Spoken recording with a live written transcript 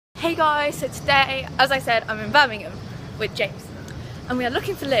Hey guys, so today, as I said, I'm in Birmingham with James and we are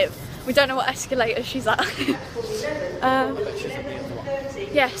looking for Liv. We don't know what escalator she's at.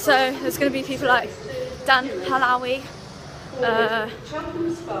 Yeah, so there's going to be people like Dan, Halawi,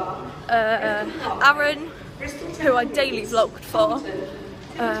 Aaron, who I daily vlogged for,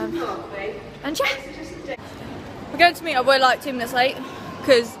 and yeah. We're going to meet up, we're like 2 minutes late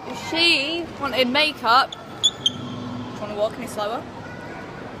because she wanted makeup. Do you want to walk any slower?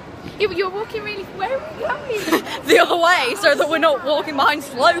 Yeah, but you're walking really. Where are we going? The other way, so that we're not walking behind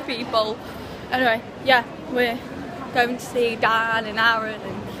slow people. Anyway, yeah, we're going to see Dan and Aaron,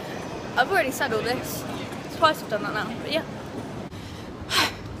 and I've already said all this. Twice I've done that now, but yeah.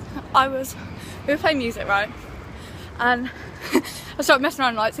 We were playing music, right? And I started messing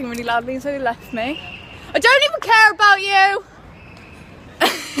around like singing really loudly, and so they left me. I don't even care about you!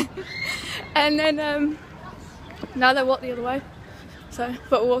 And then, now they walk the other way. So,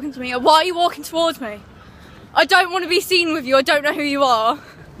 but we're walking to me. Why are you walking towards me? I don't want to be seen with you. I don't know who you are.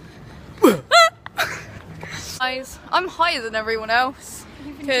 Guys, I'm higher than everyone else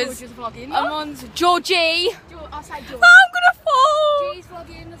because I'm on Georgie. I'll say George. I'm gonna fall. G's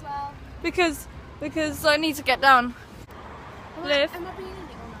vlogging as well. Because I need to get down. Liv. Am I being in it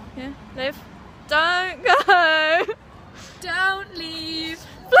or not? Yeah, Liv. Don't go. Don't leave.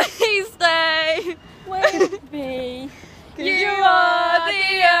 Please stay with me. You are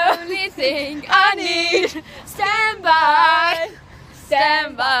the only thing I need. Stand by.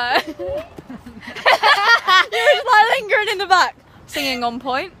 Stand by. You're just like lingering in the back, singing on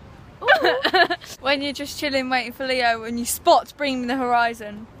point. When you're just chilling waiting for Leo and you spot Bring Me the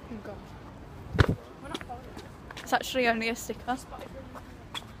Horizon. It's actually only a sticker.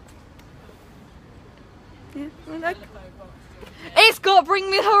 Yeah, look. It's got Bring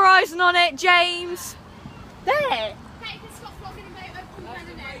Me the Horizon on it, James. There.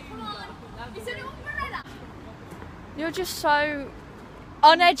 You're just so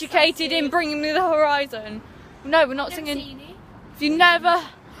uneducated in Bringing Me the Horizon. No, we're not singing. If you never.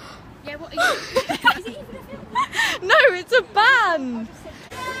 Yeah, what are you? Is it even a film? No, it's a band.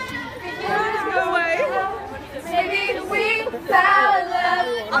 No way. Maybe we found love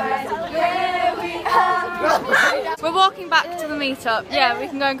where we are. We're walking back to the meetup. Yeah, we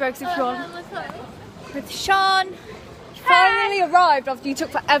can go and grab some Sean. With Sean. You finally arrived after you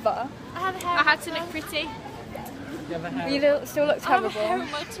took forever. I had to look pretty. You still look terrible.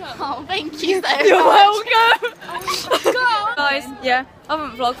 Oh, thank you. You're welcome. Guys, yeah, I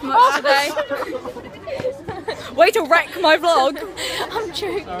haven't vlogged much today. Way to wreck my vlog. I'm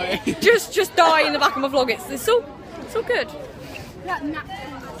joking. Just die in the back of my vlog. It's all good.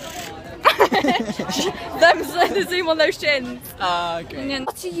 Them the zoom on those chins. Okay.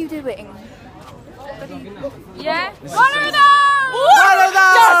 What are you doing? Yeah. One of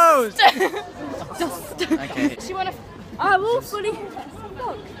those. Dust. Okay. She wanna. I will fully.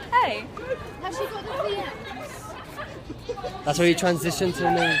 Look. Hey. Has she got the VMs? That's where you transition to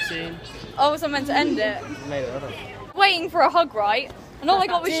the new scene. Oh, was I meant to end it? Maybe, I don't know. Waiting for a hug, right? And all I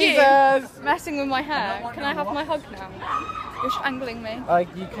got was you messing with my hair. Can I have my hug now? You're strangling me.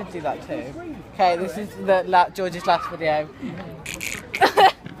 You could do that too. Okay, this is George's last video.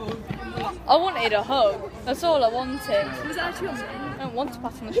 I wanted a hug. That's all I wanted. Was that actually on me? I don't want a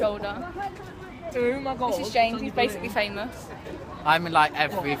pat on the shoulder. Oh my god. This is James. He's basically famous. I'm in like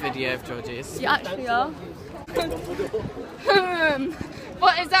every video of George's. You actually are.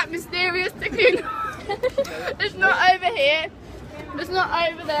 What is that mysterious ticking? It's not over here. It's not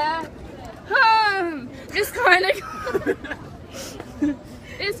over there. It's kind of.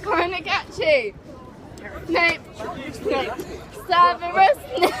 It's kind of catchy. Snape. Severus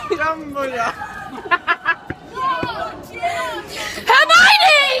Snape.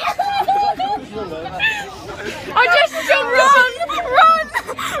 Hermione! I just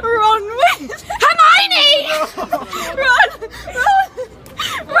run with Hermione!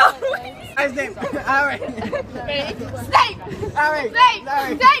 Run! His name, Harry. Snape! Harry. Snape!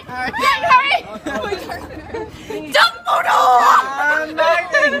 Snape! Harry! Dumbledore!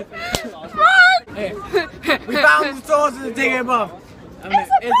 Run! We found the source of the thing above.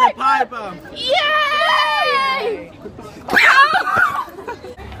 It's a pie bomb. Yay!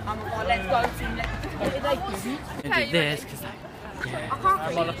 Let's go. I did this because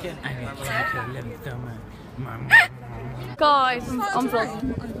I'm not looking. Guys, I'm vlogging,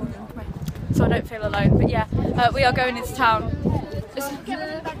 so I don't feel alone. But yeah, we are going into town.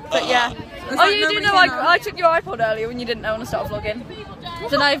 But yeah. Oh, you do know I took your iPod earlier when you didn't know when I started vlogging.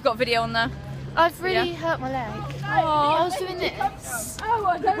 So now you've got video on there. I've really hurt my leg. Oh, I was doing this.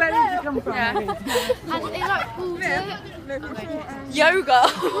 Where did you come from? Yeah. And it like pulled it.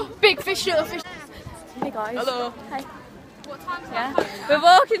 Yoga. Big fish, little fish. Hey guys. Hello. Hey. Yeah. We're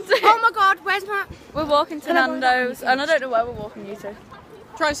walking to. Oh my god, where's my... We're walking to Nando's, and I don't know where we're walking you to.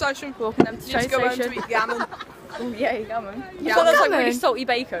 Train station. Walking them to You train just go home to station. eat gammon. Oh yeah, gammon. Yeah. So that's like really Gammon? salty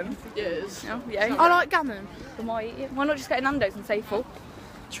bacon. Yes. No, yeah. I like gammon. Then why eat it? Why not just get a Nando's and say full?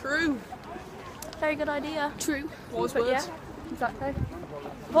 True. Very good idea. True. Wise But yeah, words. exactly.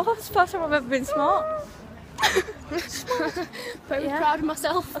 Well, that's the first time I've ever been smart. Very Yeah. proud of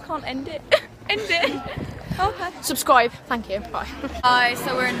myself. I can't end it. End it. Okay. Subscribe. Thank you. Bye. Hi,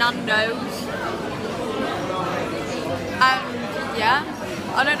 so we're in Nando's. Yeah,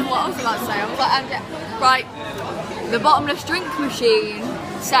 I don't know what I was about to say. I was like, right, the bottomless drink machine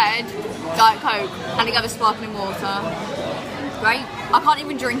said Diet Coke and it gave us sparkling water. Great. I can't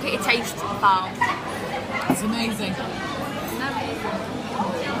even drink it, it tastes foul. It's amazing.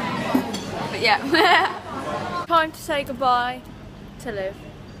 But yeah. Time to say goodbye to Liv.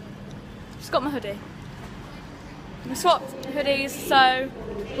 Just got my hoodie. We swapped hoodies, so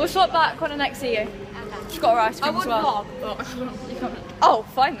we'll swap back when I next see you. She's got her ice cream as well. Oh,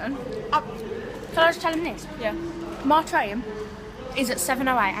 fine then. Can I just tell him this? Yeah. My train is at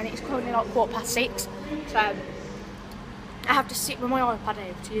 7:08 and it's currently like 6:15. So I have to sit with my iPad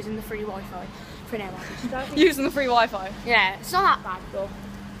over to using the free Wi-Fi for an hour. Using the free Wi-Fi. Yeah, it's not that bad, but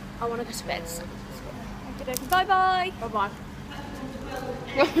I want to go to bed. So. Bye bye. Bye bye.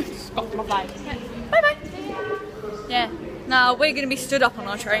 Stop my bag. Bye bye. Yeah. Now we're gonna be stood up on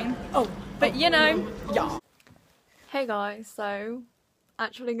our train. Oh. But you know. Yeah. Hey guys, so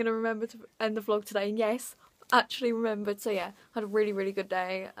actually gonna remember to end the vlog today. And yes, actually remembered. So yeah, had a really good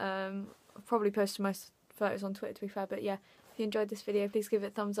day. I've probably posted most photos on Twitter to be fair, but yeah, if you enjoyed this video, please give it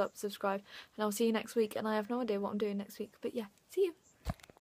a thumbs up, subscribe, and I'll see you next week. And I have no idea what I'm doing next week, but yeah, see you.